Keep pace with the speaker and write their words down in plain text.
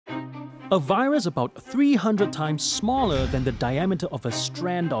A virus about 300 times smaller than the diameter of a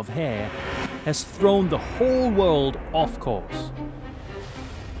strand of hair has thrown the whole world off course.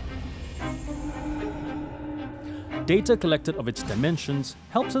 Data collected of its dimensions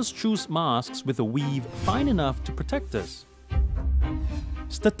helps us choose masks with a weave fine enough to protect us.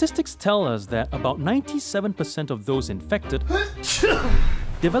 Statistics tell us that about 97% of those infected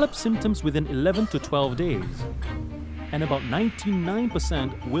develop symptoms within 11 to 12 days, and about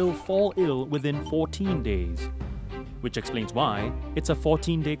 99% will fall ill within 14 days, which explains why it's a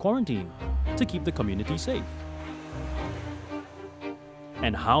 14-day quarantine to keep the community safe.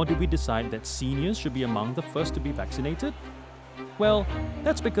 And how did we decide that seniors should be among the first to be vaccinated? Well,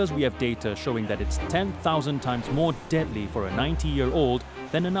 that's because we have data showing that it's 10,000 times more deadly for a 90-year-old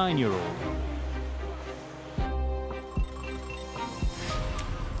than a 9-year-old.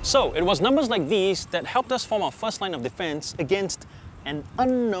 So, it was numbers like these that helped us form our first line of defense against an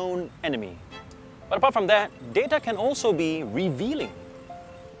unknown enemy. But apart from that, data can also be revealing.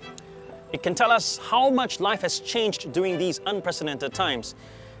 It can tell us how much life has changed during these unprecedented times,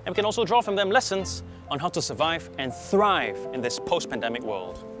 and we can also draw from them lessons on how to survive and thrive in this post-pandemic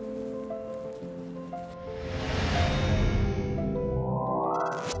world.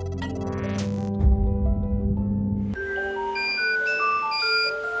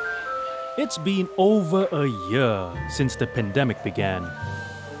 It's been over a year since the pandemic began,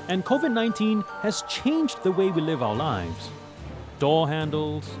 and COVID-19 has changed the way we live our lives. Door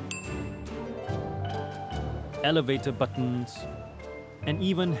handles, elevator buttons, and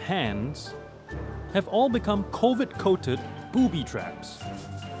even hands have all become COVID-coated booby traps.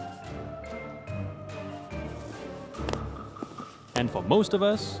 And for most of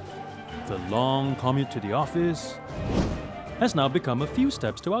us, the long commute to the office has now become a few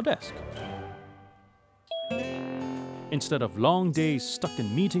steps to our desk. Instead of long days stuck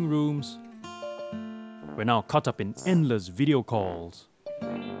in meeting rooms, we're now caught up in endless video calls.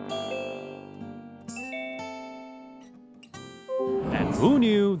 And who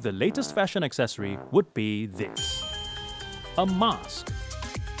knew the latest fashion accessory would be this? A mask.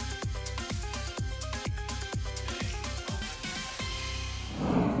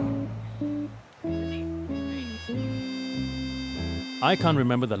 I can't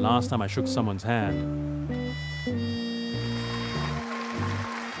remember the last time I shook someone's hand,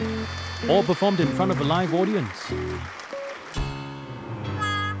 or performed in front of a live audience.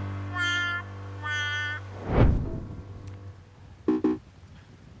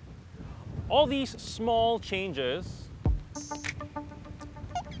 All these small changes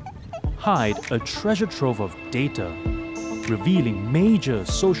hide a treasure trove of data, revealing major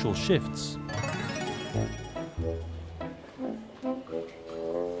social shifts.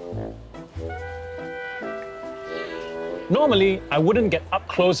 Normally, I wouldn't get up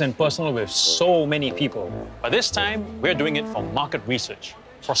close and personal with so many people. But this time, we're doing it for market research,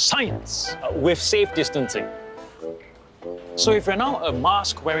 for science, with safe distancing. So if we're now a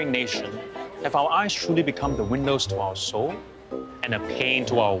mask-wearing nation, have our eyes truly become the windows to our soul and a pain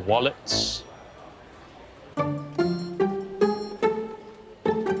to our wallets?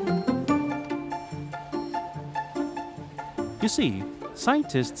 You see,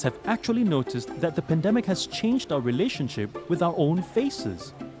 scientists have actually noticed that the pandemic has changed our relationship with our own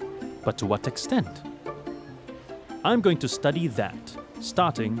faces. But to what extent? I'm going to study that,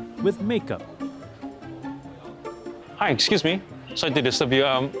 starting with makeup. Hi, excuse me. Sorry to disturb you.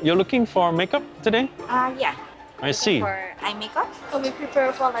 You're looking for makeup today? Yeah. I see. For eye makeup? So we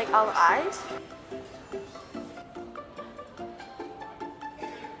prefer for like our eyes.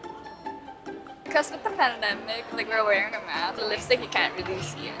 Because with the pandemic, like we're wearing a mask, the lipstick you can't really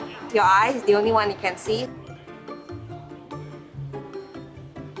see it. Your eye is the only one you can see.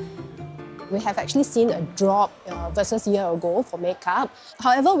 We have actually seen a drop versus a year ago for makeup.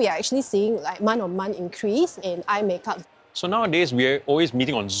 However, we are actually seeing like month-on-month increase in eye makeup. So nowadays, we're always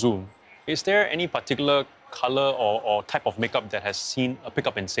meeting on Zoom. Is there any particular color or type of makeup that has seen a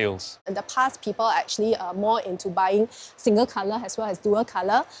pickup in sales? In the past, people are actually more into buying single color as well as dual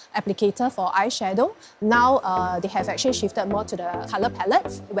color applicator for eyeshadow. Now, they have actually shifted more to the color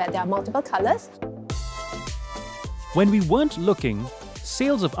palettes where there are multiple colors. When we weren't looking,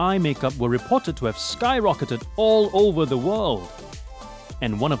 sales of eye makeup were reported to have skyrocketed all over the world.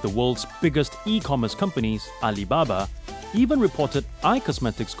 And one of the world's biggest e-commerce companies, Alibaba, even reported eye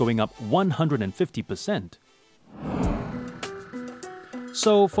cosmetics going up 150%.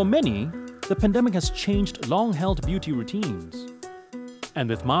 So for many, the pandemic has changed long-held beauty routines. And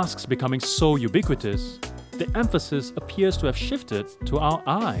with masks becoming so ubiquitous, the emphasis appears to have shifted to our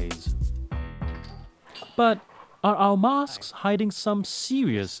eyes. But Are our masks hiding some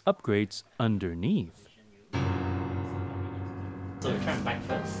serious upgrades underneath? So we try and bite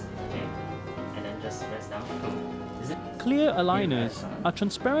first, okay? And then just press down. Clear aligners are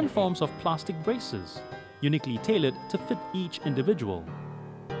transparent forms of plastic braces, uniquely tailored to fit each individual.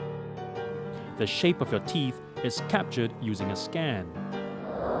 The shape of your teeth is captured using a scan.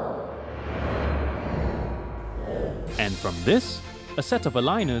 And from this, a set of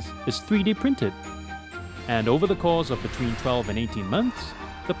aligners is 3D printed. And over the course of between 12 and 18 months,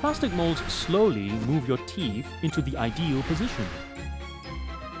 the plastic molds slowly move your teeth into the ideal position.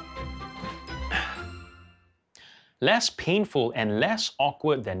 Less painful and less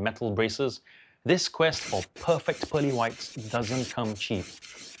awkward than metal braces, this quest for perfect pearly whites doesn't come cheap.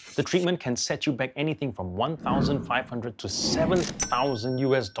 The treatment can set you back anything from $1,500 to $7,000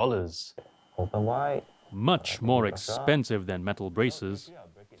 US. Open wide. Much more expensive than metal braces.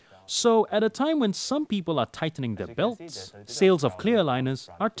 So, at a time when some people are tightening their belts, sales of clear aligners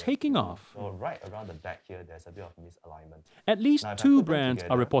are taking off. So right around the back here, there's a bit of misalignment. At least Now, if I 2 put them brands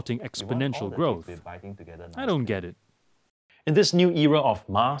together, are reporting you want all exponential the growth. teeth biting together I don't nicely. get it. In this new era of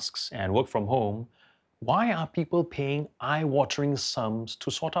masks and work from home, why are people paying eye-watering sums to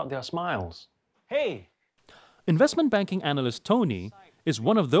sort out their smiles? Hey! Investment banking analyst Tony is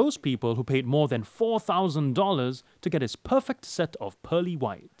one of those people who paid more than $4,000 to get his perfect set of pearly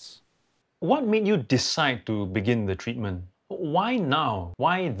whites. What made you decide to begin the treatment? Why now?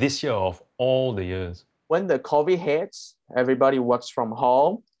 Why this year of all the years? When the COVID hits, everybody works from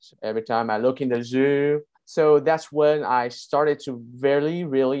home. So every time I look in the Zoom, so that's when I started to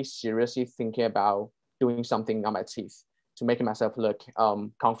really seriously thinking about doing something on my teeth to make myself look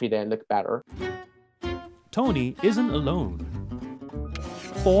confident, look better. Tony isn't alone.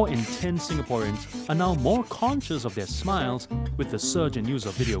 4 in 10 Singaporeans are now more conscious of their smiles with the surge in use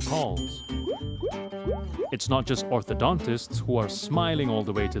of video calls. It's not just orthodontists who are smiling all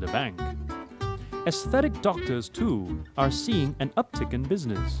the way to the bank. Aesthetic doctors too are seeing an uptick in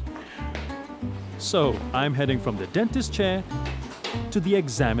business. So I'm heading from the dentist chair to the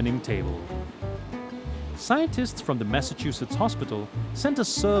examining table. Scientists from the Massachusetts hospital sent a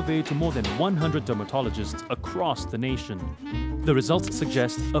survey to more than 100 dermatologists across the nation. The results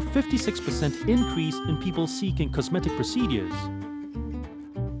suggest a 56% increase in people seeking cosmetic procedures.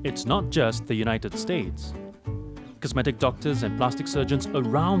 It's not just the United States. Cosmetic doctors and plastic surgeons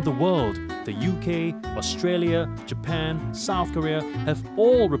around the world, the UK, Australia, Japan, South Korea, have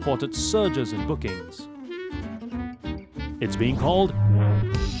all reported surges in bookings. It's being called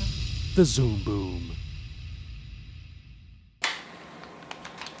the Zoom Boom.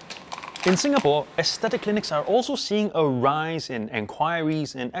 In Singapore, aesthetic clinics are also seeing a rise in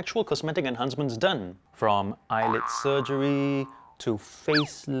enquiries and actual cosmetic enhancements done. From eyelid surgery, to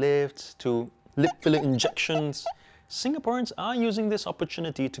facelifts, to lip filler injections. Singaporeans are using this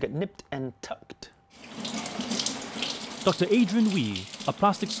opportunity to get nipped and tucked. Dr. Adrian Wee, a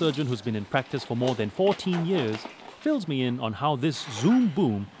plastic surgeon who's been in practice for more than 14 years, fills me in on how this Zoom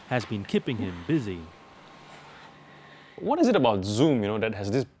boom has been keeping him busy. What is it about Zoom, that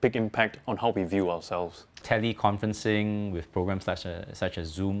has this big impact on how we view ourselves? Teleconferencing with programs such as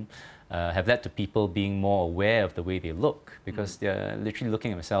Zoom have led to people being more aware of the way they look because they're literally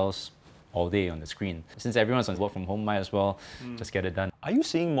looking at themselves all day on the screen. Since everyone's on work from home, might as well just get it done. Are you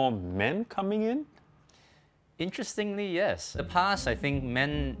seeing more men coming in? Interestingly, yes. In the past, I think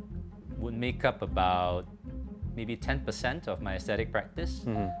men would make up about maybe 10% of my aesthetic practice,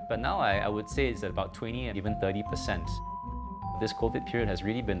 but now I would say it's at about 20 and even 30%. This COVID period has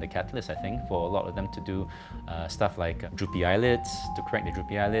really been the catalyst, I think, for a lot of them to do stuff like droopy eyelids, to correct their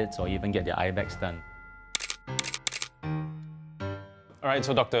droopy eyelids, or even get their eye bags done. All right,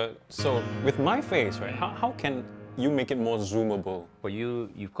 so doctor, with my face, right, how can you make it more zoomable? For you,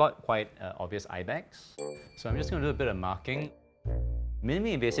 you've got quite obvious eye bags. So I'm just going to do a bit of marking.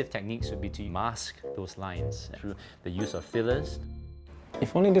 Minimally invasive techniques would be to mask those lines through the use of fillers.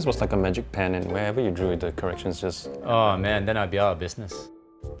 If only this was like a magic pen and wherever you drew it, the corrections just... Oh man, then I'd be out of business.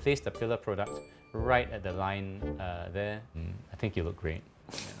 Place the filler product right at the line there. I think you look great.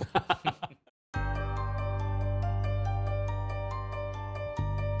 Yeah.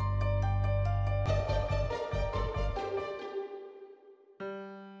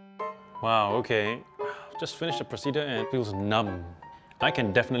 Wow, okay. Just finished the procedure and it feels numb. I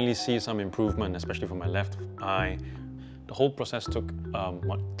can definitely see some improvement, especially for my left eye. The whole process took,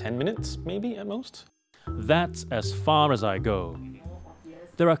 10 minutes maybe at most? That's as far as I go.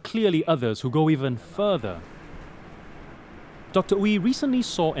 There are clearly others who go even further. Dr. Wee recently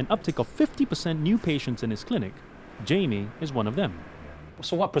saw an uptick of 50% new patients in his clinic. Jamie is one of them.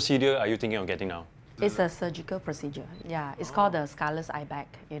 So what procedure are you thinking of getting now? It's a surgical procedure. Yeah, it's called the scarlet eye bag.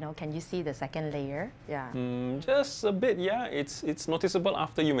 You know, can you see the second layer? Yeah. Just a bit, yeah. It's noticeable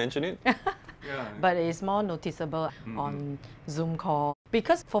after you mention it. But it's more noticeable on Zoom call.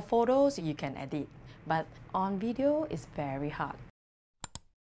 Because for photos, you can edit. But on video, it's very hard.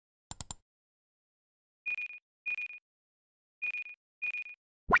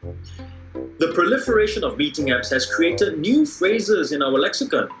 The proliferation of meeting apps has created new phrases in our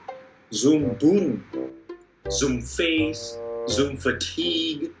lexicon. Zoom boom, Zoom face, Zoom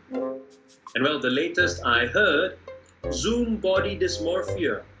fatigue, and well, the latest I heard, Zoom body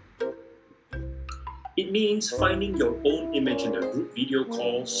dysmorphia. It means finding your own image in a group video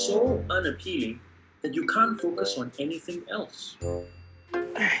call so unappealing that you can't focus on anything else.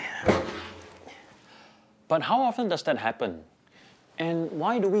 But how often does that happen? And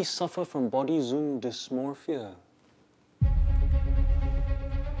why do we suffer from body Zoom dysmorphia?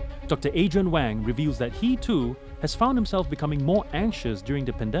 Dr. Adrian Wang reveals that he too has found himself becoming more anxious during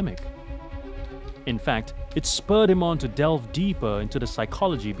the pandemic. In fact, it spurred him on to delve deeper into the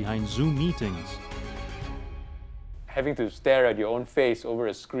psychology behind Zoom meetings. Having to stare at your own face over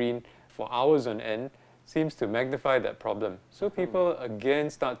a screen for hours on end seems to magnify that problem. So people again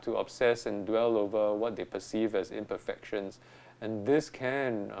start to obsess and dwell over what they perceive as imperfections. And this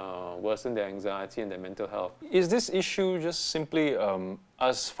can worsen their anxiety and their mental health. Is this issue just simply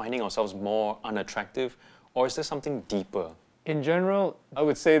us finding ourselves more unattractive, or is there something deeper? In general, I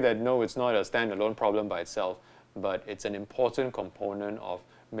would say that no, it's not a standalone problem by itself, but it's an important component of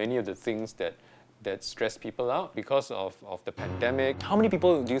many of the things that stress people out because of the pandemic. How many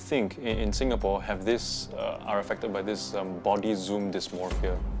people do you think in Singapore have this, are affected by this body Zoom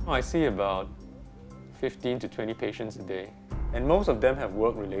dysmorphia? I see about 15 to 20 patients a day. And most of them have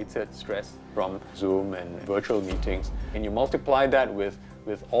work-related stress from Zoom and virtual meetings. And you multiply that with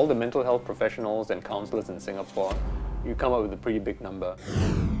all the mental health professionals and counselors in Singapore, you come up with a pretty big number.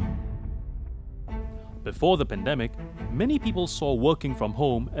 Before the pandemic, many people saw working from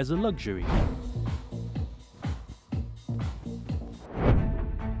home as a luxury.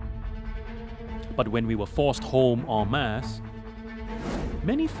 But when we were forced home en masse,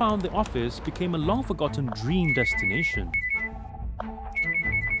 many found the office became a long-forgotten dream destination.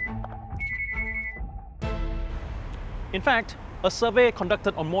 In fact, a survey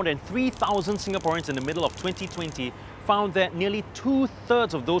conducted on more than 3,000 Singaporeans in the middle of 2020 found that nearly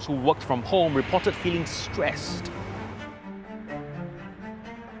 2/3 of those who worked from home reported feeling stressed.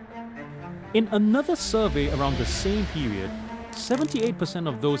 In another survey around the same period, 78%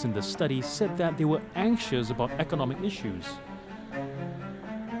 of those in the study said that they were anxious about economic issues,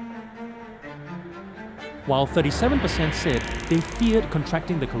 while 37% said they feared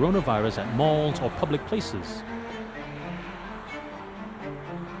contracting the coronavirus at malls or public places.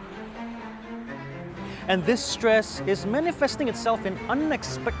 And this stress is manifesting itself in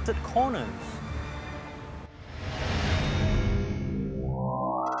unexpected corners.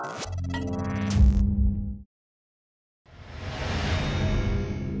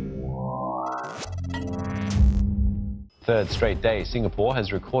 Third straight day, Singapore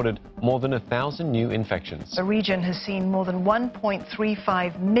has recorded more than 1,000 new infections. The region has seen more than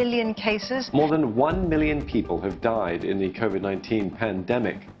 1.35 million cases. More than 1 million people have died in the COVID-19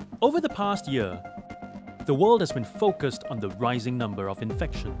 pandemic. Over the past year, the world has been focused on the rising number of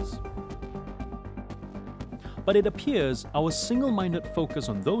infections. But it appears our single-minded focus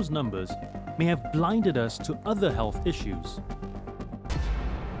on those numbers may have blinded us to other health issues.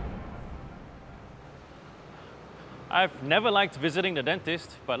 I've never liked visiting the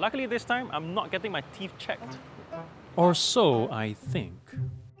dentist, but luckily this time I'm not getting my teeth checked. Or so I think.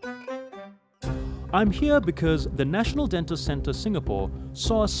 I'm here because the National Dental Centre Singapore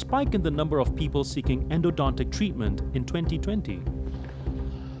saw a spike in the number of people seeking endodontic treatment in 2020.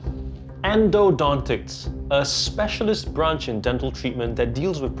 Endodontics, a specialist branch in dental treatment that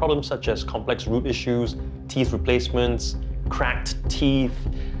deals with problems such as complex root issues, teeth replacements, cracked teeth,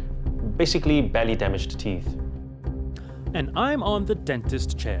 basically badly damaged teeth. And I'm on the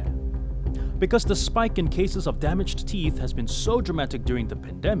dentist chair. Because the spike in cases of damaged teeth has been so dramatic during the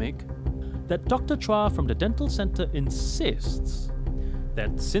pandemic, that Dr. Chua from the Dental Centre insists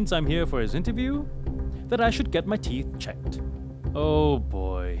that since I'm here for his interview, that I should get my teeth checked. Oh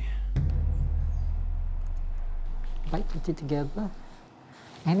boy. Bite the teeth together.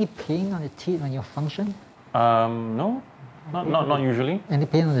 Any pain on the teeth when you function? No, not usually. Any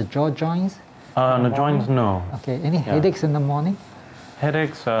pain on the jaw joints? On the joints, no. Okay, any headaches in the morning?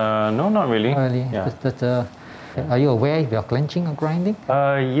 Headaches, no, not really. Really? Yeah. Are you aware if you're clenching or grinding?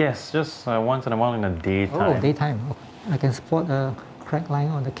 Yes, just once in a while in the daytime. Oh, daytime. I can spot a crack line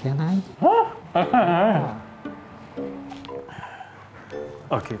on the canine. Huh?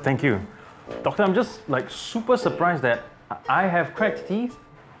 Okay, thank you. Doctor, I'm just like super surprised that I have cracked teeth.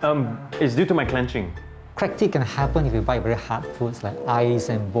 It's due to my clenching. Cracked teeth can happen if you bite very hard foods like ice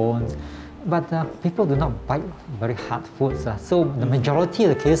and bones. But people do not bite very hard foods. So the majority of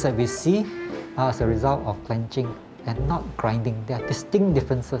the cases that we see are as a result of clenching and not grinding. There are distinct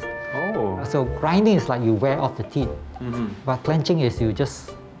differences. Oh. So grinding is like you wear off the teeth. But clenching is you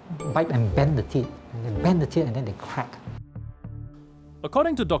just bite and bend the teeth. And they bend the teeth and then they crack.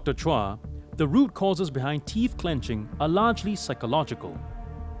 According to Dr. Chua, the root causes behind teeth clenching are largely psychological.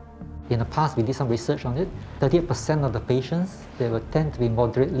 In the past, we did some research on it. 38% of the patients, they will tend to be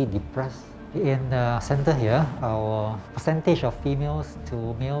moderately depressed. In the center here, our percentage of females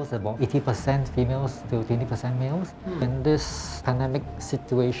to males is about 80% females to 20% males. In this pandemic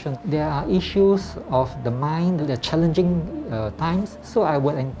situation, there are issues of the mind, the challenging times, so I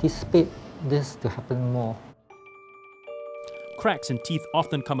would anticipate this to happen more. Cracks in teeth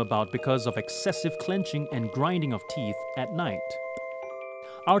often come about because of excessive clenching and grinding of teeth at night.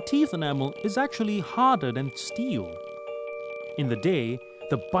 Our teeth enamel is actually harder than steel. In the day,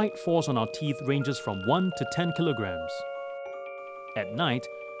 the bite force on our teeth ranges from 1 to 10 kilograms. At night,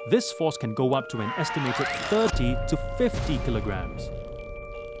 this force can go up to an estimated 30 to 50 kilograms.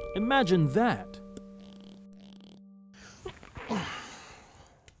 Imagine that!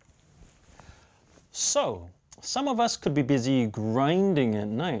 So, some of us could be busy grinding at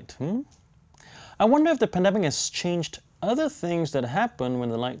night, I wonder if the pandemic has changed other things that happen when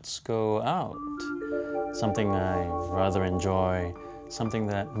the lights go out. Something I rather enjoy, something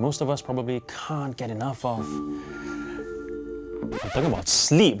that most of us probably can't get enough of. I'm talking about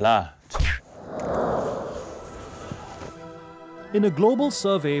sleep lah. In a global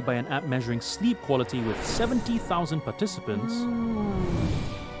survey by an app measuring sleep quality with 70,000 participants,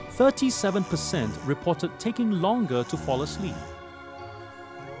 37% reported taking longer to fall asleep.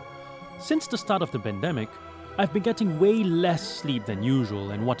 Since the start of the pandemic, I've been getting way less sleep than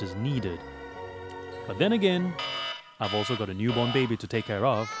usual and what is needed. But then again, I've also got a newborn baby to take care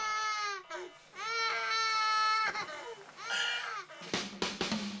of.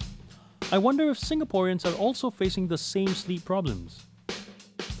 I wonder if Singaporeans are also facing the same sleep problems.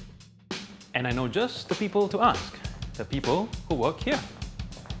 And I know just the people to ask, the people who work here.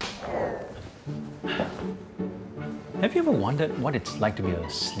 Have you ever wondered what it's like to be a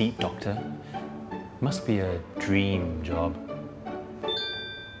sleep doctor? Must be a dream job.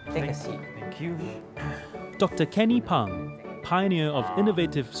 Take a seat. Thank you. Dr. Kenny Pang, pioneer of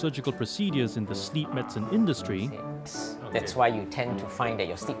innovative surgical procedures in the sleep medicine industry, That's why you tend to find that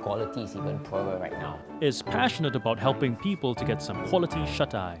your sleep quality is even poorer right now. is passionate about helping people to get some quality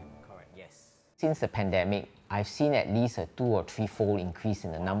shut-eye. Since the pandemic, I've seen at least a 2 or 3-fold increase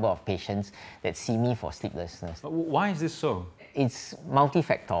in the number of patients that see me for sleeplessness. Why is this so? It's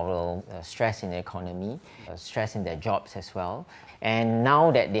multifactorial, stress in the economy, stress in their jobs as well. And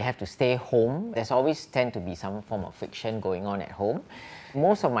now that they have to stay home, there's always tend to be some form of friction going on at home.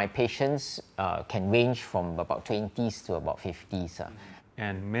 Most of my patients can range from about 20s to about 50s.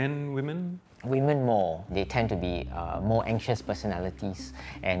 And men, women? Women more. They tend to be more anxious personalities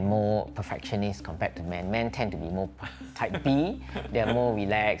and more perfectionists compared to men. Men tend to be more type B, they're more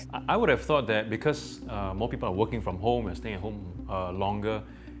relaxed. I would have thought that because more people are working from home and staying at home longer,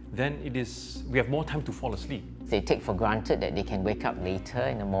 then we have more time to fall asleep. They take for granted that they can wake up later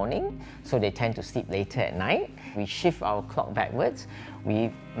in the morning, so they tend to sleep later at night. We shift our clock backwards,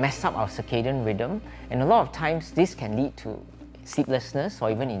 we mess up our circadian rhythm, and a lot of times this can lead to sleeplessness or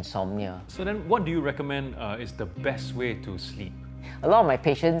even insomnia. So then what do you recommend is the best way to sleep? A lot of my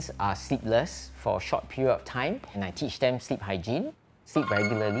patients are sleepless for a short period of time, and I teach them sleep hygiene. Sleep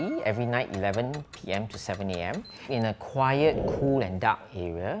regularly, every night 11 p.m. to 7 a.m. in a quiet, cool and dark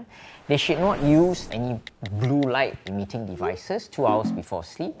area. They should not use any blue light emitting devices 2 hours before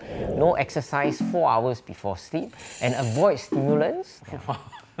sleep, no exercise 4 hours before sleep, and avoid stimulants. Wow,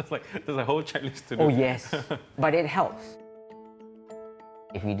 there's a whole checklist to do. Oh yes, but it helps.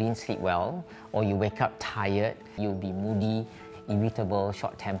 If you didn't sleep well, or you wake up tired, you'll be moody, irritable,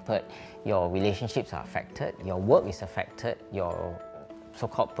 short-tempered, your relationships are affected, your work is affected, your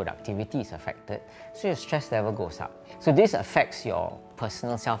so-called productivity is affected, so your stress level goes up. So this affects your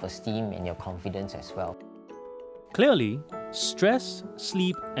personal self-esteem and your confidence as well. Clearly, stress,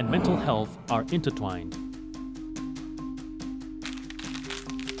 sleep, and mental health are intertwined.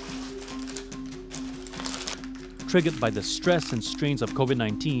 Triggered by the stress and strains of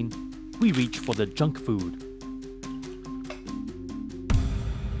COVID-19, we reach for the junk food.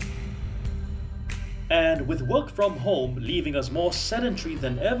 And with work from home leaving us more sedentary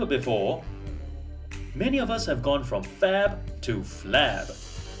than ever before, many of us have gone from fab to flab.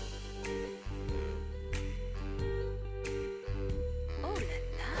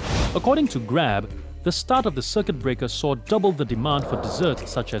 According to Grab, the start of the circuit breaker saw double the demand for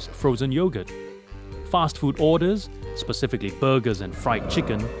desserts such as frozen yogurt. Fast food orders, specifically burgers and fried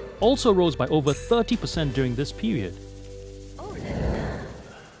chicken, also rose by over 30% during this period.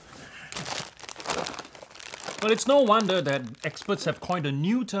 Well, it's no wonder that experts have coined a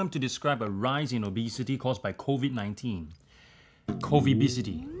new term to describe a rise in obesity caused by COVID-19.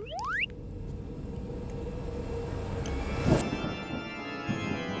 COVID-obesity.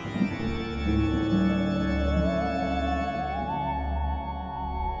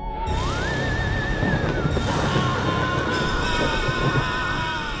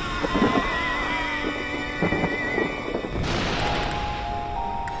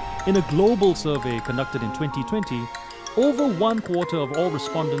 In a global survey conducted in 2020, over 1/4 of all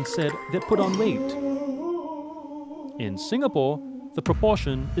respondents said they put on weight. In Singapore, the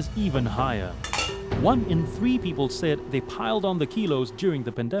proportion is even higher. 1 in 3 people said they piled on the kilos during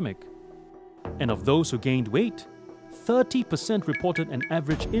the pandemic. And of those who gained weight, 30% reported an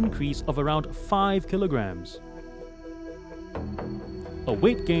average increase of around 5 kilograms. A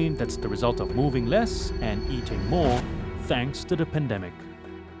weight gain that's the result of moving less and eating more thanks to the pandemic.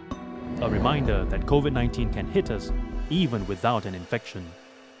 A reminder that COVID-19 can hit us even without an infection.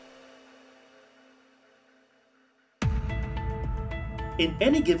 In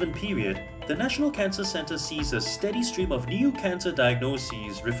any given period, the National Cancer Centre sees a steady stream of new cancer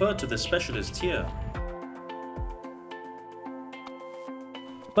diagnoses referred to the specialists here.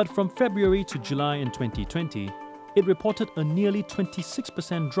 But from February to July in 2020, it reported a nearly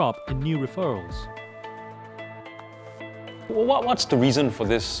 26% drop in new referrals. What's the reason for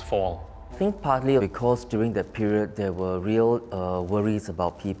this fall? I think partly because during that period there were real worries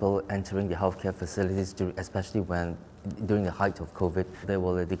about people entering the healthcare facilities, especially during the height of COVID. There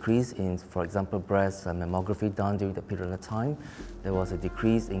was a decrease in, for example, breast mammography done during that period of time. There was a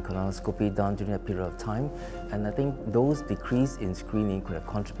decrease in colonoscopy done during that period of time. And I think those decrease in screening could have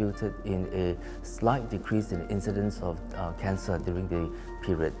contributed in a slight decrease in the incidence of cancer during the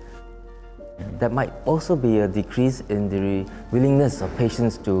period. There might also be a decrease in the willingness of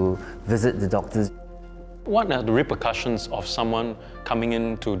patients to visit the doctors. What are the repercussions of someone coming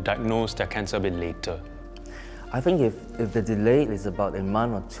in to diagnose their cancer a bit later? I think if the delay is about a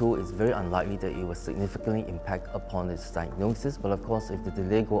month or two, it's very unlikely that it will significantly impact upon its diagnosis. But of course, if the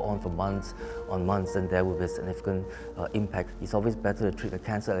delay goes on for months on months, then there will be a significant impact. It's always better to treat the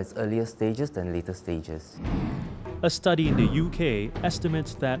cancer at its earlier stages than later stages. A study in the UK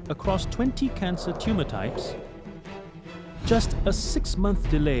estimates that across 20 cancer tumor types, just a 6-month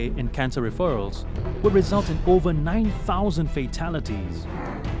delay in cancer referrals would result in over 9,000 fatalities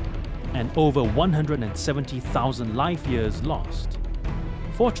and over 170,000 life years lost.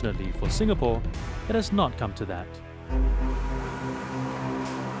 Fortunately for Singapore, it has not come to that.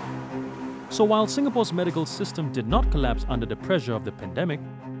 So while Singapore's medical system did not collapse under the pressure of the pandemic,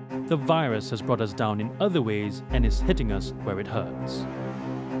 the virus has brought us down in other ways and is hitting us where it hurts.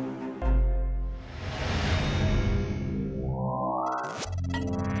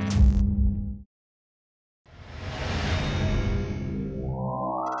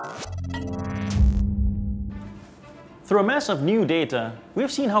 Through a mess of new data,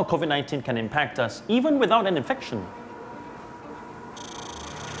 we've seen how COVID-19 can impact us even without an infection.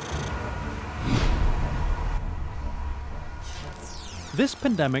 This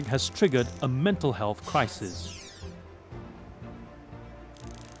pandemic has triggered a mental health crisis.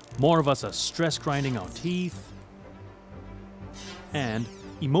 More of us are stress grinding our teeth, and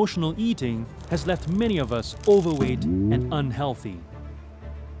emotional eating has left many of us overweight and unhealthy.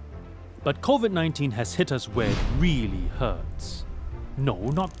 But COVID-19 has hit us where it really hurts. No,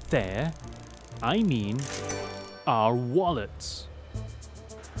 not there. I mean, our wallets.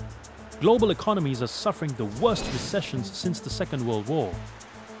 Global economies are suffering the worst recessions since the Second World War.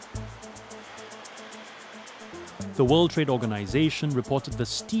 The World Trade Organization reported the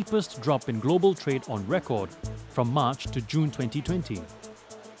steepest drop in global trade on record from March to June 2020.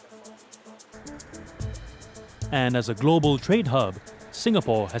 And as a global trade hub,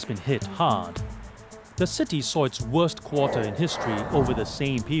 Singapore has been hit hard. The city saw its worst quarter in history over the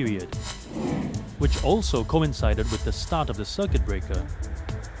same period, which also coincided with the start of the circuit breaker.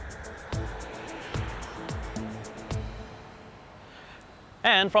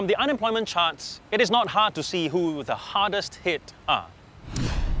 And from the unemployment charts, it is not hard to see who the hardest hit are.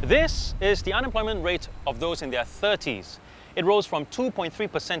 This is the unemployment rate of those in their 30s. It rose from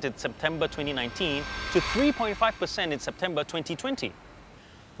 2.3% in September 2019 to 3.5% in September 2020.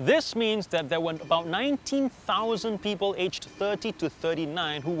 This means that there were about 19,000 people aged 30 to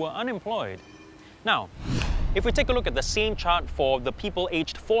 39 who were unemployed. Now, if we take a look at the same chart for the people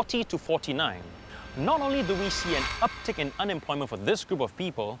aged 40 to 49, not only do we see an uptick in unemployment for this group of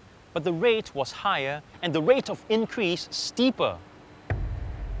people, but the rate was higher and the rate of increase steeper.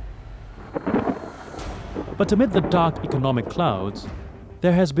 But amid the dark economic clouds,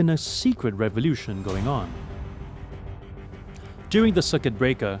 there has been a secret revolution going on. During the circuit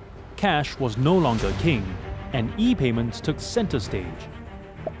breaker, cash was no longer king, and e-payments took center stage.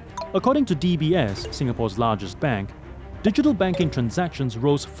 According to DBS, Singapore's largest bank, digital banking transactions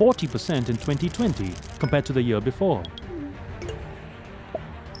rose 40% in 2020 compared to the year before.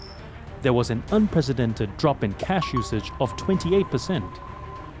 There was an unprecedented drop in cash usage of 28%.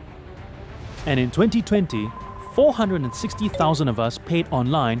 And in 2020, 460,000 of us paid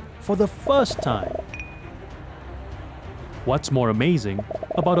online for the first time. What's more amazing,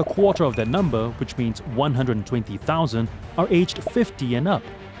 about a quarter of that number, which means 120,000, are aged 50 and up.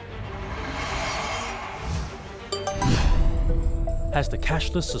 Has the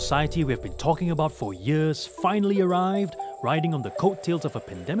cashless society we have been talking about for years finally arrived, riding on the coattails of a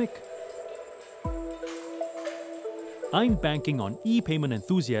pandemic? I'm banking on e-payment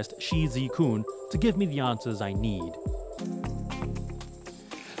enthusiast Shi Zi-kun to give me the answers I need.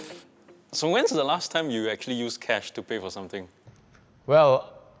 So when's the last time you actually used cash to pay for something?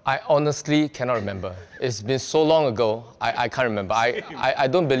 Well, I honestly cannot remember. It's been so long ago, I can't remember. I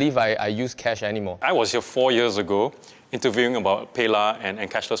don't believe I use cash anymore. I was here 4 years ago interviewing about PayLah and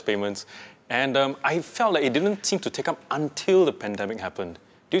cashless payments, and I felt like it didn't seem to take up until the pandemic happened.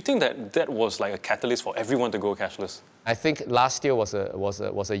 Do you think that that was like a catalyst for everyone to go cashless? I think last year was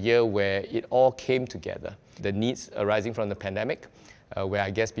a year where it all came together. The needs arising from the pandemic, where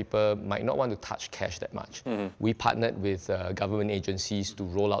I guess people might not want to touch cash that much. We partnered with government agencies to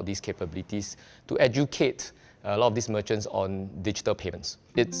roll out these capabilities to educate a lot of these merchants on digital payments.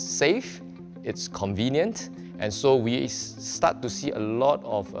 It's safe, it's convenient, and so we start to see a lot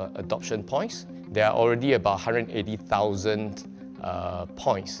of adoption points. There are already about 180,000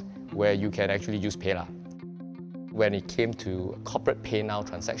 points where you can actually use PayLah. When it came to corporate pay now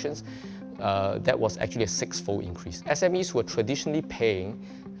transactions, that was actually a 6-fold increase. SMEs who were traditionally paying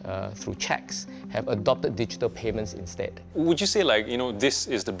through checks have adopted digital payments instead. Would you say like, this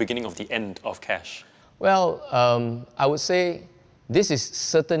is the beginning of the end of cash? Well, I would say this is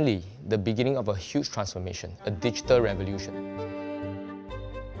certainly the beginning of a huge transformation, a digital revolution.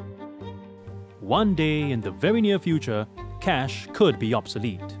 One day in the very near future, cash could be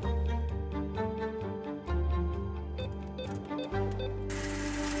obsolete.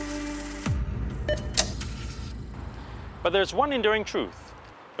 But there's one enduring truth.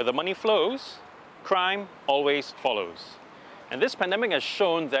 Where the money flows, crime always follows. And this pandemic has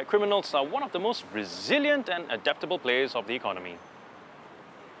shown that criminals are one of the most resilient and adaptable players of the economy.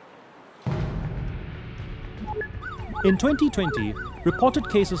 In 2020, reported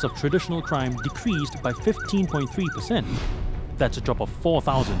cases of traditional crime decreased by 15.3%. That's a drop of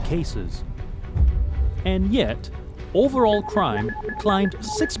 4,000 cases. And yet, overall crime climbed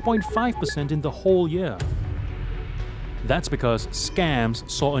 6.5% in the whole year. That's because scams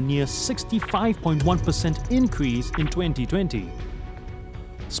saw a near 65.1% increase in 2020.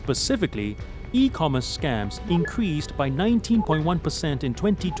 Specifically, e-commerce scams increased by 19.1% in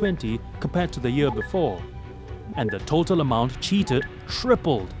 2020 compared to the year before. And the total amount cheated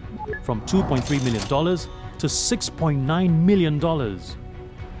tripled from $2.3 million to $6.9 million.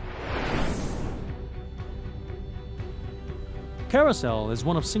 Carousell is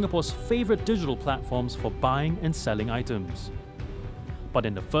one of Singapore's favorite digital platforms for buying and selling items. But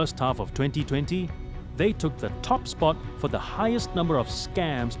in the first half of 2020, they took the top spot for the highest number of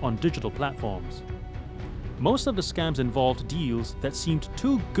scams on digital platforms. Most of the scams involved deals that seemed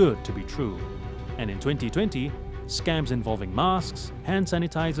too good to be true. And in 2020, scams involving masks, hand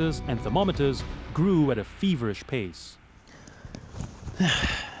sanitizers, and thermometers grew at a feverish pace.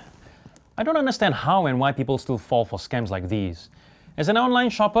 I don't understand how and why people still fall for scams like these. As an online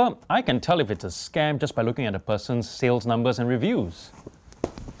shopper, I can tell if it's a scam just by looking at a person's sales numbers and reviews.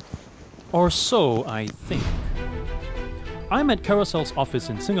 Or so I think. I'm at Carousell's office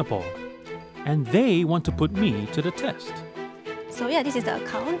in Singapore, and they want to put me to the test. So yeah, this is the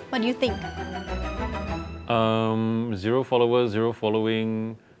account. What do you think? 0 followers, 0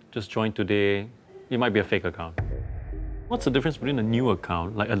 following, just joined today. It might be a fake account. What's the difference between a new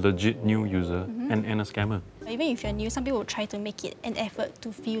account, like a legit new user, and a scammer? Even if you're new, some people will try to make it an effort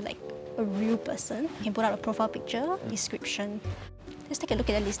to feel like a real person. You can put out a profile picture, description. Just take a look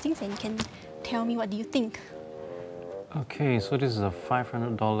at the listings and you can tell me what do you think. Okay, so this is a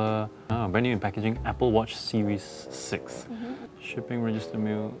 $500 brand new in packaging Apple Watch Series 6. Shipping register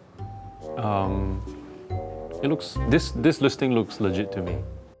mail. It looks this listing looks legit to me.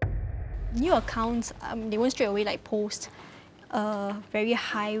 New accounts, they won't straight away like post a very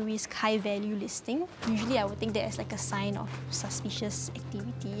high risk, high value listing. Usually I would take that as like a sign of suspicious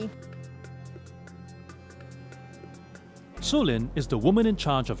activity. Solin is the woman in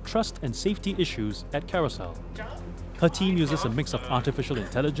charge of trust and safety issues at Carousel. Her team uses a mix of artificial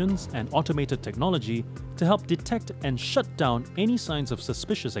intelligence and automated technology to help detect and shut down any signs of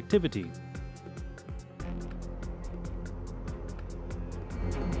suspicious activity.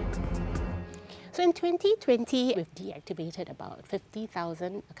 So in 2020, we've deactivated about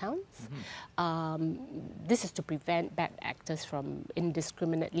 50,000 accounts. This is to prevent bad actors from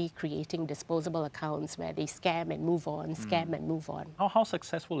indiscriminately creating disposable accounts where they scam and move on, scam and move on. How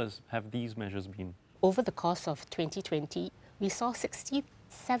successful have these measures been? Over the course of 2020, we saw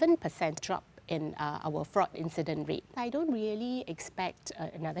 67% drop in our fraud incident rate. I don't really expect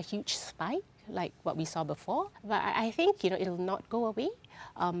another huge spike like what we saw before, but I think it'll not go away.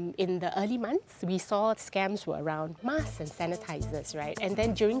 In the early months, we saw scams were around masks and sanitizers, right? And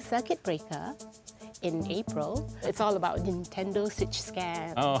then during Circuit Breaker in April, it's all about Nintendo Switch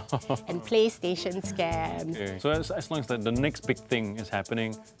scams and PlayStation scams. Okay. So as long as the next big thing is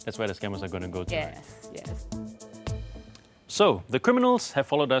happening, that's where the scammers are going to go to. Yes, yes. So, the criminals have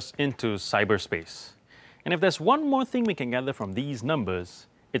followed us into cyberspace. And if there's one more thing we can gather from these numbers,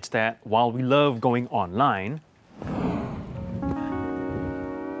 it's that while we love going online,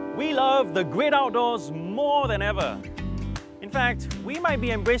 we love the great outdoors more than ever. In fact, we might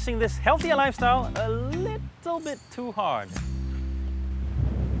be embracing this healthier lifestyle a little bit too hard.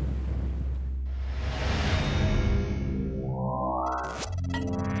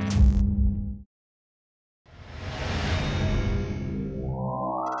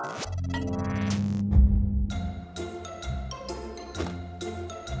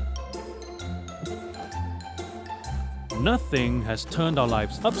 Nothing has turned our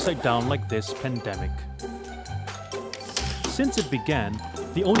lives upside down like this pandemic. Since it began,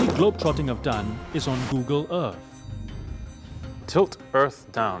 the only globetrotting I've done is on Google Earth. Tilt Earth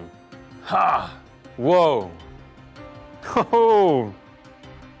down. Ha! Whoa! Ho!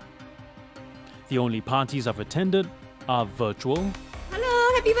 The only parties I've attended are virtual.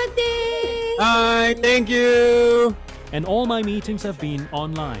 Hello, happy birthday! Hi, thank you! And all my meetings have been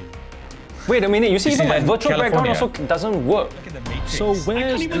online. Wait a minute, you see even my virtual background also doesn't work. So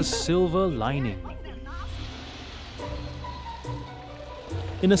where's the silver lining?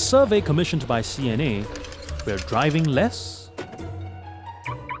 In a survey commissioned by CNA, we're driving less.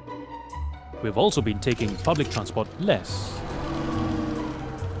 We've also been taking public transport less.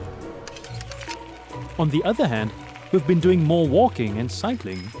 On the other hand, we've been doing more walking and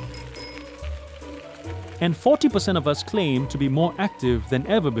cycling. And 40% of us claim to be more active than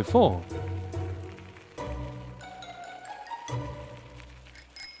ever before.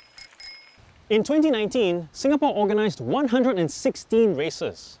 In 2019, Singapore organised 116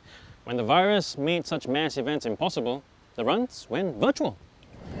 races. When the virus made such mass events impossible, the runs went virtual.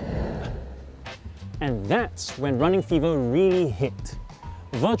 And that's when running fever really hit.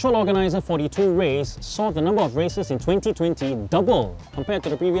 Virtual organiser 42 Race saw the number of races in 2020 double compared to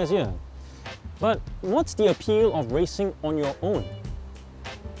the previous year. But what's the appeal of racing on your own?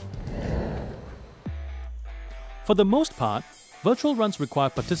 For the most part, virtual runs require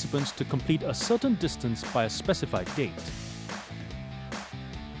participants to complete a certain distance by a specified date.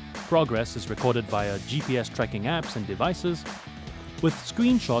 Progress is recorded via GPS tracking apps and devices, with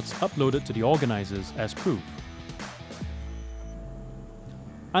screenshots uploaded to the organisers as proof.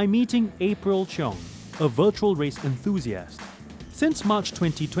 I'm meeting April Cheong, a virtual race enthusiast. Since March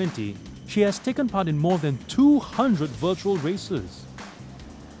 2020, she has taken part in more than 200 virtual races.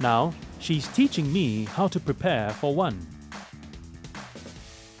 Now, she's teaching me how to prepare for one.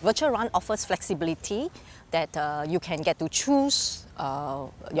 Virtual run offers flexibility that you can get to choose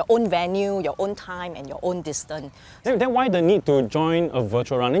your own venue, your own time and your own distance. Then why the need to join a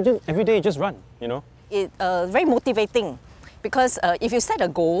virtual run? Every day you just run, you know? It's very motivating because if you set a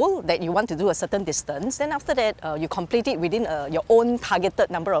goal that you want to do a certain distance, then after that you complete it within your own targeted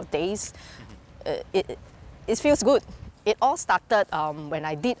number of days, it feels good. It all started when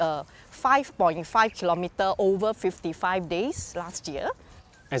I did a 5.5 kilometer over 55 days last year.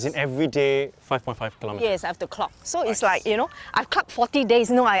 As in every day, 5.5 kilometers? Yes, I have to clock. So it's like, you know, I've clocked 40 days.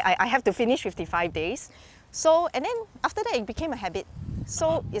 No, I have to finish 55 days. So, and then after that, it became a habit.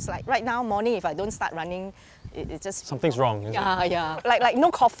 So it's like right now, morning, if I don't start running, It just... Something's wrong, is it? Yeah. Like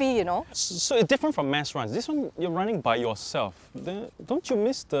no coffee, you know. So it's different from mass runs. This one, you're running by yourself. Don't you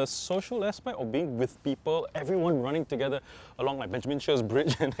miss the social aspect of being with people, everyone running together along like Benjamin Sheares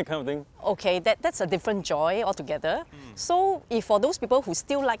Bridge and that kind of thing? Okay, that's a different joy altogether. So if for those people who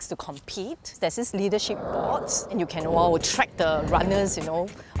still likes to compete, there's this leadership boards and you can track the runners, you know,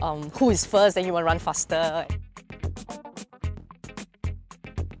 who is first and you want to run faster.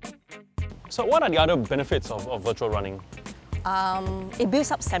 So what are the other benefits of virtual running? It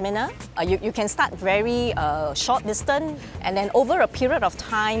builds up stamina. You can start very short distance, and then over a period of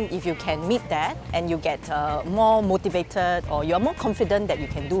time, if you can meet that and you get more motivated or you're more confident that you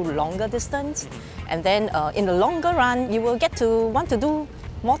can do longer distance, and then in the longer run, you will get to want to do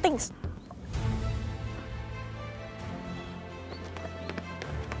more things.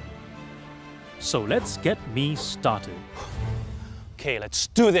 So let's get me started. Okay, let's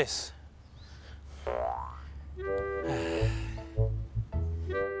do this.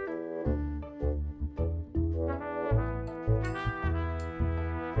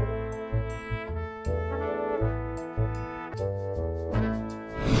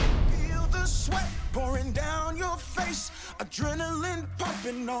 Adrenaline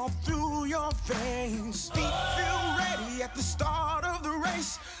pumping all through your veins. Feet feel ready at the start of the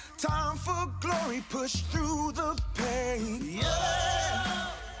race. Time for glory, push through the pain. Yeah.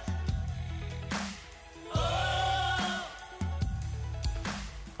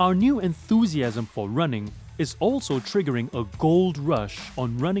 Our new enthusiasm for running is also triggering a gold rush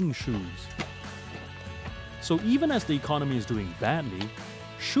on running shoes. So even as the economy is doing badly,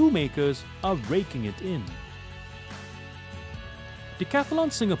 shoemakers are raking it in.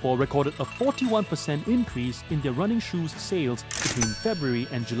 Decathlon Singapore recorded a 41% increase in their running shoes sales between February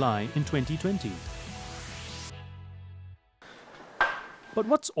and July in 2020. But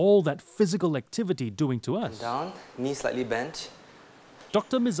what's all that physical activity doing to us? Down, knee slightly bent.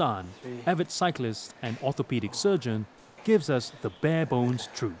 Dr. Mizan, avid cyclist and orthopedic surgeon, gives us the bare bones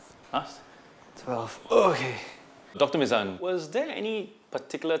truth. 12. Okay. Dr. Mizan, was there any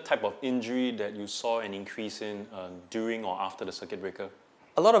particular type of injury that you saw an increase in during or after the circuit breaker?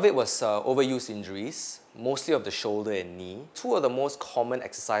 A lot of it was overuse injuries, mostly of the shoulder and knee. Two of the most common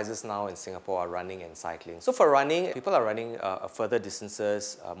exercises now in Singapore are running and cycling. So for running, people are running further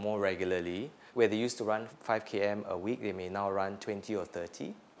distances more regularly. Where they used to run 5 km a week, they may now run 20 or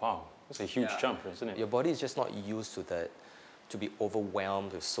 30. Wow, that's a huge jump, isn't it? Your body is just not used to that, to be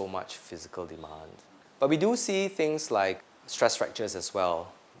overwhelmed with so much physical demand. But we do see things like stress fractures as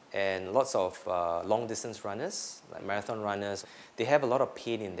well. And lots of long-distance runners, like marathon runners, they have a lot of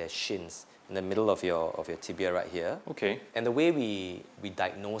pain in their shins, in the middle of your tibia right here. Okay. And the way we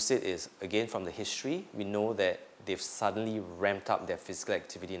diagnose it is, again, from the history, we know that they've suddenly ramped up their physical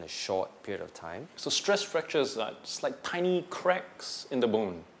activity in a short period of time. So stress fractures are just like tiny cracks in the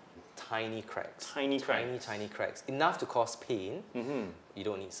bone? Tiny cracks. Tiny cracks. Tiny cracks. Enough to cause pain. You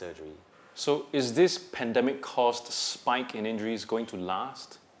don't need surgery. So is this pandemic-caused spike in injuries going to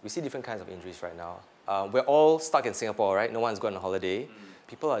last? We see different kinds of injuries right now. We're all stuck in Singapore, right? No one's going on holiday.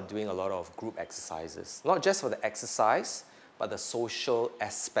 People are doing a lot of group exercises, not just for the exercise, but the social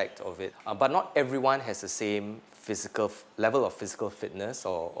aspect of it. But not everyone has the same level of physical fitness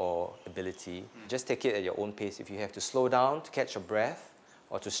or ability. Just take it at your own pace. If you have to slow down to catch your breath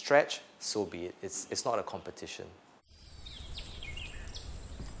or to stretch, so be it. It's not a competition.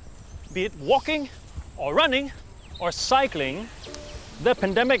 Be it walking or running or cycling, the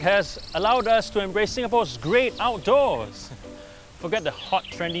pandemic has allowed us to embrace Singapore's great outdoors. Forget the hot,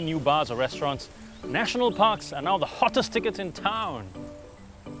 trendy new bars or restaurants. National parks are now the hottest tickets in town.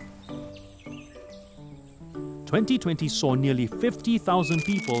 2020 saw nearly 50,000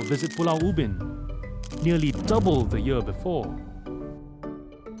 people visit Pulau Ubin, nearly double the year before.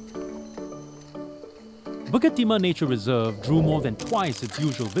 Bukit Timah Nature Reserve drew more than twice its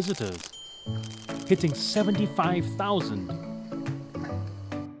usual visitors, hitting 75,000.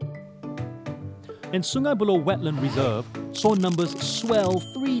 And Sungai Buloh Wetland Reserve saw numbers swell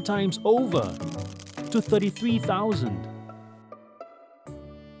 3 times over to 33,000.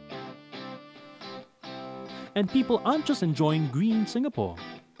 And people aren't just enjoying green Singapore.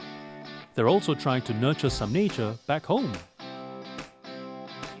 They're also trying to nurture some nature back home.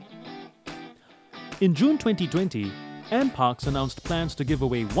 In June 2020, Parks announced plans to give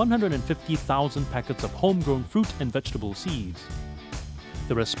away 150,000 packets of homegrown fruit and vegetable seeds.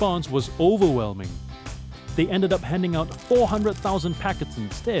 The response was overwhelming. They ended up handing out 400,000 packets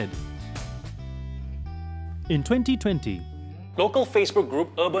instead. In 2020, local Facebook group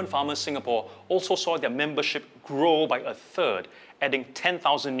Urban Farmers Singapore also saw their membership grow by 1/3, adding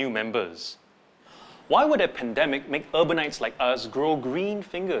 10,000 new members. Why would a pandemic make urbanites like us grow green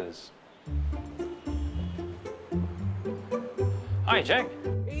fingers? Hi, Jack.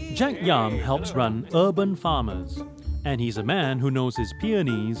 Jack Yam helps run Urban Farmers, and he's a man who knows his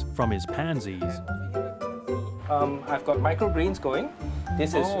peonies from his pansies. I've got microgreens going.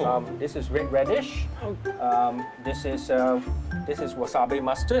 This is red radish. This is wasabi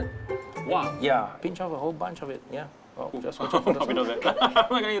mustard. Wow. Yeah. Pinch off a whole bunch of it. Yeah. Oh, just watch out for the I'm not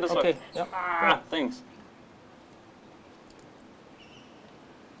gonna eat this Okay. one. Yep. Thanks.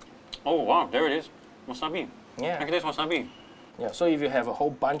 Oh wow, there it is. Wasabi. Yeah. I can taste wasabi. Yeah. So if you have a whole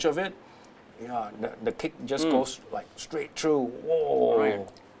bunch of it, yeah, the kick just goes like straight through. Whoa. Right.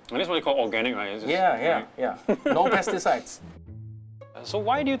 And this is what they call organic, right? It's just- Yeah. No pesticides. So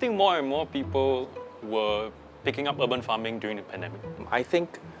why do you think more and more people were picking up urban farming during the pandemic? I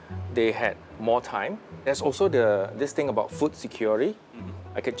think they had more time. There's also this thing about food security.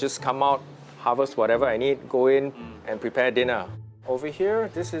 I could just come out, harvest whatever I need, go in and prepare dinner. Over here,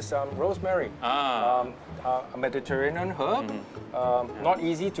 this is rosemary, a Mediterranean herb. Not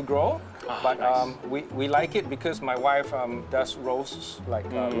easy to grow, but nice. we like it because my wife does roasts, like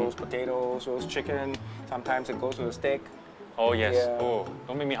roast potatoes, roast chicken. Sometimes it goes with a steak. Oh yes. Yeah. Oh,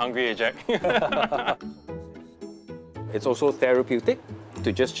 don't make me hungry, Jack. It's also therapeutic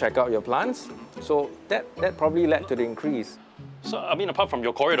to just check out your plants. So that probably led to the increase. So, I mean, apart from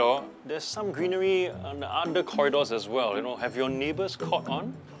your corridor, there's some greenery on the other corridors as well. You know, have your neighbors caught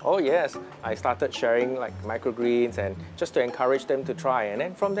on? Oh yes, I started sharing like microgreens and just to encourage them to try. And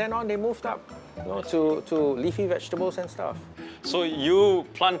then from then on, they moved up, you know, to leafy vegetables and stuff. So you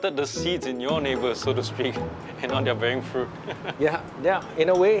planted the seeds in your neighbors, so to speak, and now they're bearing fruit. Yeah, in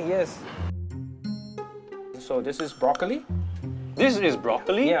a way, yes. So this is broccoli. This is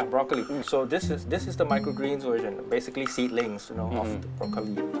broccoli? Yeah, broccoli. So this is the microgreens version, basically seedlings, you know, of the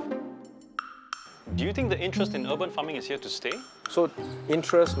broccoli. Do you think the interest in urban farming is here to stay? So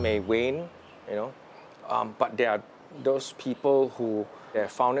interest may wane, you know, but there are those people who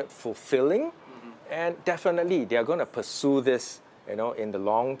have found it fulfilling, and definitely they are going to pursue this, you know, in the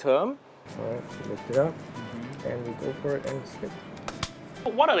long term. So lift it up, and we go for it and slip.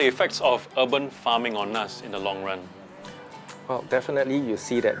 What are the effects of urban farming on us in the long run? Well, definitely you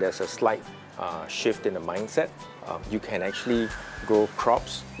see that there's a slight shift in the mindset. You can actually grow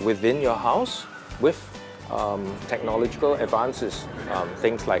crops within your house with technological advances,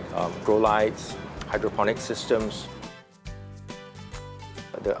 things like grow lights, hydroponic systems.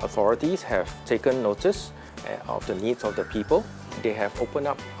 The authorities have taken notice of the needs of the people. They have opened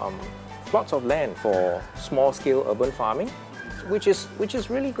up plots of land for small-scale urban farming, which is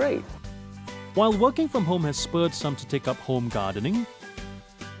really great. While working from home has spurred some to take up home gardening,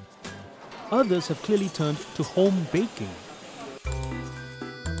 others have clearly turned to home baking.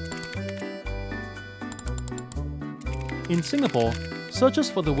 In Singapore, searches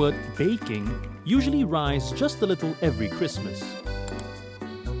for the word baking usually rise just a little every Christmas.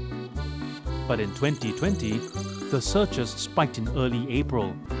 But in 2020, the searches spiked in early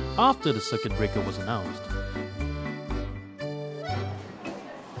April, after the circuit breaker was announced.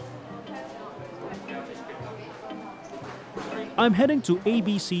 I'm heading to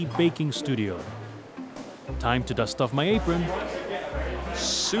ABC Baking Studio. Time to dust off my apron,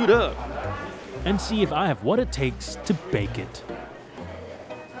 suit up, and see if I have what it takes to bake it.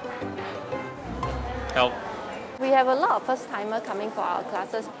 Help. We have a lot of first-timers coming for our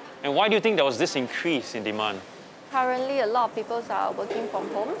classes. And why do you think there was this increase in demand? Currently, a lot of people are working from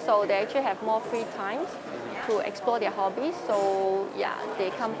home, so they actually have more free time to explore their hobbies. So yeah,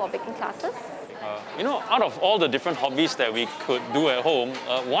 they come for baking classes. You know, out of all the different hobbies that we could do at home,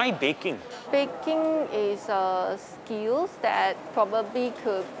 why baking? Baking is skills that probably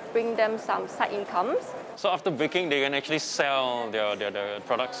could bring them some side incomes. So after baking, they can actually sell their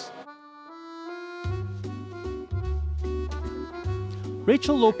products.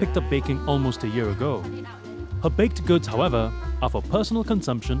 Rachel Low picked up baking almost a year ago. Her baked goods, however, are for personal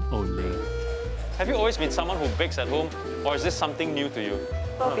consumption only. Have you always been someone who bakes at home, or is this something new to you?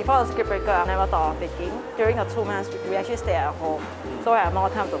 So before the circuit breaker, I never thought of baking. During the 2 months, we actually stay at home. So I have more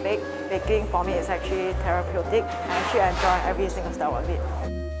time to bake. Baking for me is actually therapeutic. I actually enjoy every single step of it.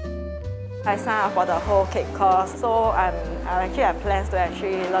 I signed up for the whole cake course, so I actually have plans to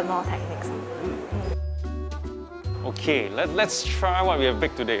actually learn more techniques. Okay, let's try what we have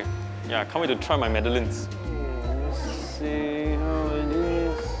baked today. Yeah, can't wait to try my madeleines. Let's see how it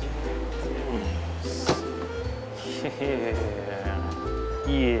is.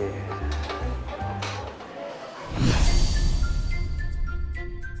 Yeah.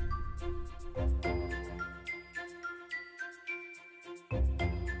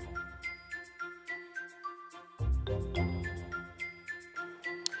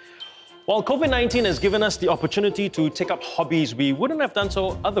 While COVID-19 has given us the opportunity to take up hobbies we wouldn't have done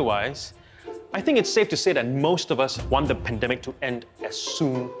so otherwise, I think it's safe to say that most of us want the pandemic to end as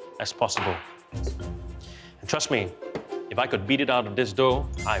soon as possible. And trust me, if I could beat it out of this door,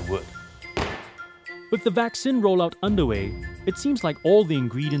 I would. With the vaccine rollout underway, it seems like all the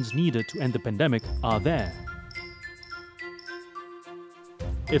ingredients needed to end the pandemic are there.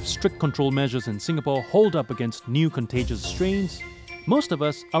 If strict control measures in Singapore hold up against new contagious strains, most of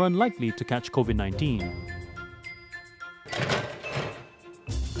us are unlikely to catch COVID-19.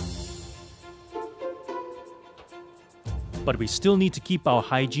 But we still need to keep our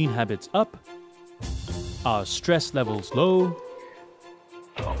hygiene habits up, our stress levels low,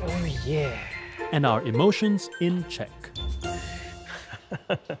 oh yeah, and our emotions in check.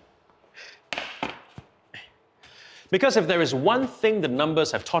 Because if there is one thing the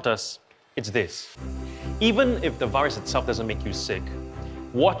numbers have taught us, it's this. Even if the virus itself doesn't make you sick,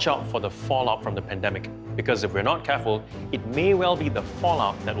 watch out for the fallout from the pandemic, because if we're not careful, it may well be the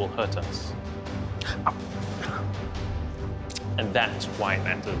fallout that will hurt us. And that's why it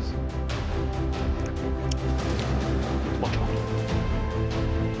matters.